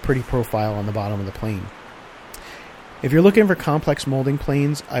look at that pretty profile on the bottom of the plane. If you're looking for complex molding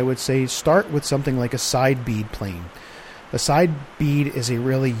planes, I would say start with something like a side bead plane. A side bead is a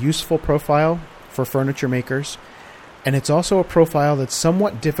really useful profile for furniture makers, and it's also a profile that's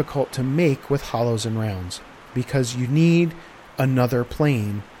somewhat difficult to make with hollows and rounds because you need another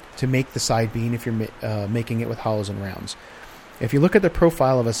plane to make the side bead if you're making it with hollows and rounds. If you look at the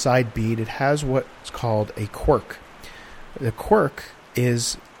profile of a side bead, it has what's called a quirk. The quirk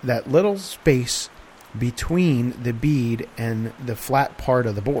is that little space between the bead and the flat part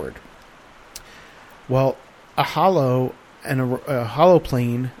of the board. Well, a hollow and a hollow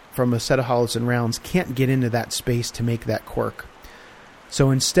plane from a set of hollows and rounds can't get into that space to make that quirk. So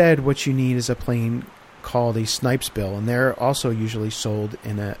instead, what you need is a plane called a snipes bill, and they're also usually sold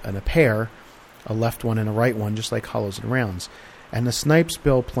in a pair, a left one and a right one, just like hollows and rounds. And the snipes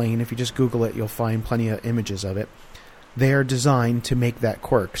bill plane, if you just Google it, you'll find plenty of images of it. They are designed to make that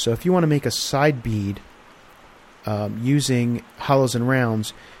quirk. So if you want to make a side bead using hollows and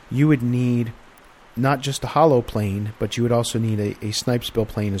rounds, you would need not just a hollow plane, but you would also need a snipes bill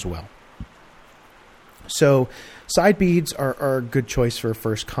plane as well. So side beads are a good choice for a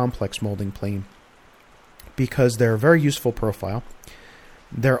first complex molding plane because they're a very useful profile.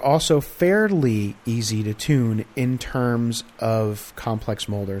 They're also fairly easy to tune in terms of complex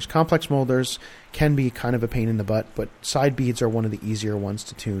molders. Complex molders can be kind of a pain in the butt, but side beads are one of the easier ones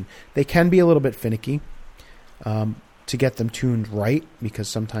to tune. They can be a little bit finicky to get them tuned right because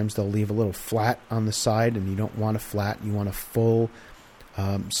sometimes they'll leave a little flat on the side, and you don't want a flat. You want a full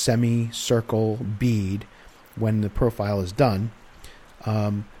semi-circle bead when the profile is done.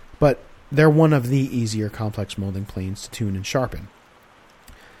 But they're one of the easier complex molding planes to tune and sharpen.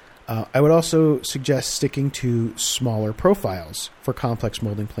 I would also suggest sticking to smaller profiles for complex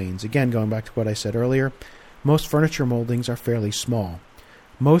molding planes. Again, going back to what I said earlier, most furniture moldings are fairly small.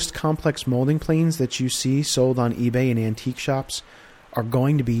 Most complex molding planes that you see sold on eBay and antique shops are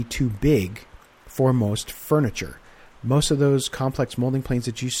going to be too big for most furniture. Most of those complex molding planes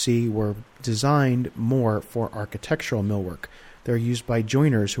that you see were designed more for architectural millwork. They're used by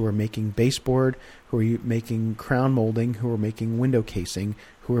joiners who are making baseboard, who are making crown molding, who are making window casing,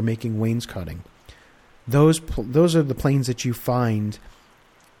 who are making wainscoting. Those are the planes that you find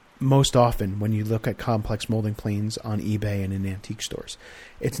most often when you look at complex molding planes on eBay and in antique stores.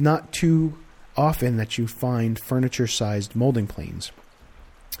 It's not too often that you find furniture-sized molding planes.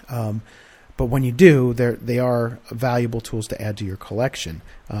 But when you do, they are valuable tools to add to your collection.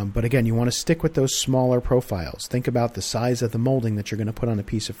 But again, you want to stick with those smaller profiles. Think about the size of the molding that you're going to put on a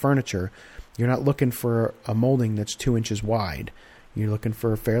piece of furniture. You're not looking for a molding that's 2 inches wide. You're looking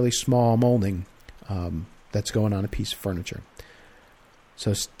for a fairly small molding that's going on a piece of furniture.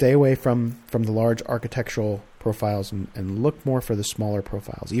 So stay away from the large architectural profiles and look more for the smaller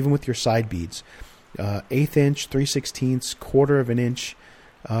profiles. Even with your side beads, 1/8 inch, 3/16, 1/4 of an inch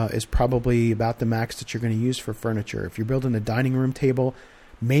is probably about the max that you're going to use for furniture. If you're building a dining room table,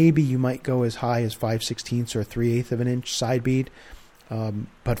 maybe you might go as high as 5/16 or 3/8 of an inch side bead.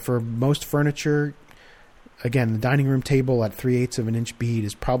 But for most furniture, again, the dining room table at 3/8 of an inch bead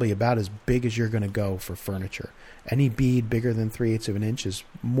is probably about as big as you're going to go for furniture. Any bead bigger than 3/8 of an inch is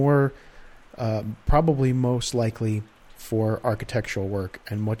more, probably most likely for architectural work.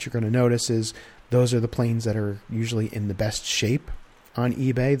 And what you're going to notice is those are the planes that are usually in the best shape on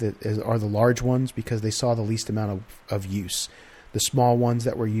eBay, that are the large ones because they saw the least amount of use. The small ones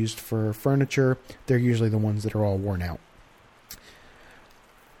that were used for furniture, they're usually the ones that are all worn out.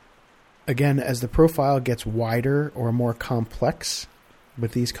 Again, as the profile gets wider or more complex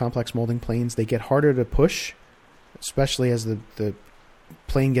with these complex molding planes, they get harder to push, especially as the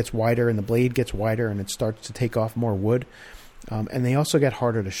plane gets wider and the blade gets wider and it starts to take off more wood. And they also get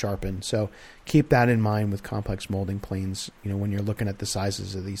harder to sharpen. So keep that in mind with complex molding planes, when you're looking at the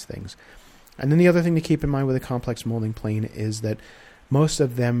sizes of these things. And then the other thing to keep in mind with a complex molding plane is that most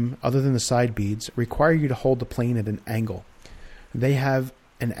of them, other than the side beads, require you to hold the plane at an angle. They have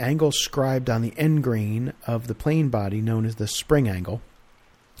an angle scribed on the end grain of the plane body known as the spring angle.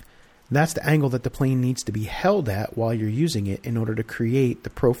 That's the angle that the plane needs to be held at while you're using it in order to create the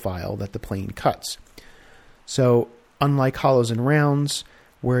profile that the plane cuts. So unlike hollows and rounds,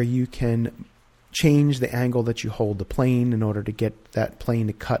 where you can change the angle that you hold the plane in order to get that plane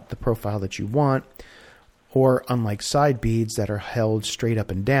to cut the profile that you want, or unlike side beads that are held straight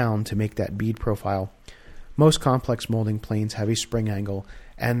up and down to make that bead profile, most complex molding planes have a spring angle,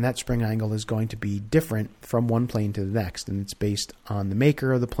 and that spring angle is going to be different from one plane to the next, and it's based on the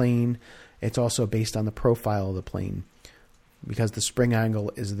maker of the plane. It's also based on the profile of the plane, because the spring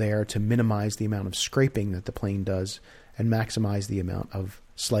angle is there to minimize the amount of scraping that the plane does and maximize the amount of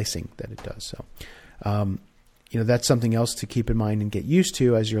slicing that it does. So, that's something else to keep in mind and get used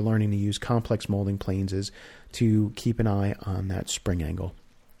to as you're learning to use complex molding planes, is to keep an eye on that spring angle.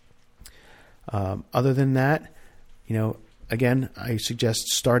 Other than that, again, I suggest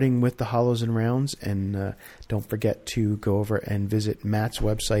starting with the hollows and rounds, and don't forget to go over and visit Matt's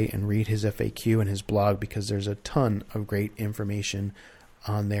website and read his FAQ and his blog, because there's a ton of great information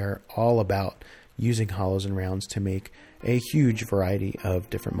on there all about using hollows and rounds to make a huge variety of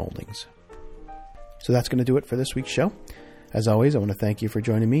different moldings. So that's going to do it for this week's show. As always, I want to thank you for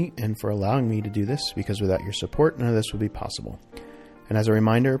joining me and for allowing me to do this, because without your support, none of this would be possible. And as a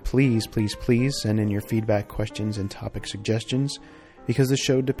reminder, please, please, please send in your feedback, questions, and topic suggestions, because the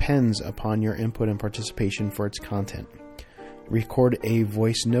show depends upon your input and participation for its content. Record a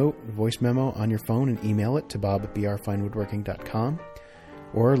voice memo on your phone and email it to bob@brfinewoodworking.com,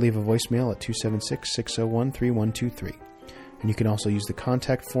 or leave a voicemail at 276-601-3123. And you can also use the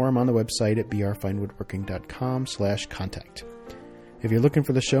contact form on the website at brfinewoodworking.com/contact. If you're looking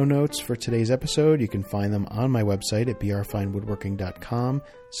for the show notes for today's episode, you can find them on my website at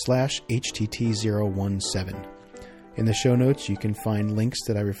brfinewoodworking.com/HTT017. In the show notes, you can find links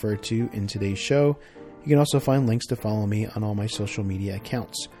that I referred to in today's show. You can also find links to follow me on all my social media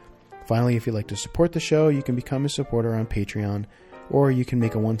accounts. Finally, if you'd like to support the show, you can become a supporter on Patreon, or you can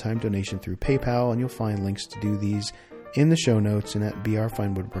make a one-time donation through PayPal, and you'll find links to do these in the show notes and at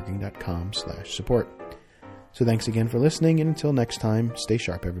brfinewoodworking.com/support. So thanks again for listening, and until next time, stay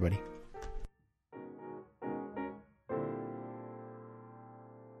sharp, everybody.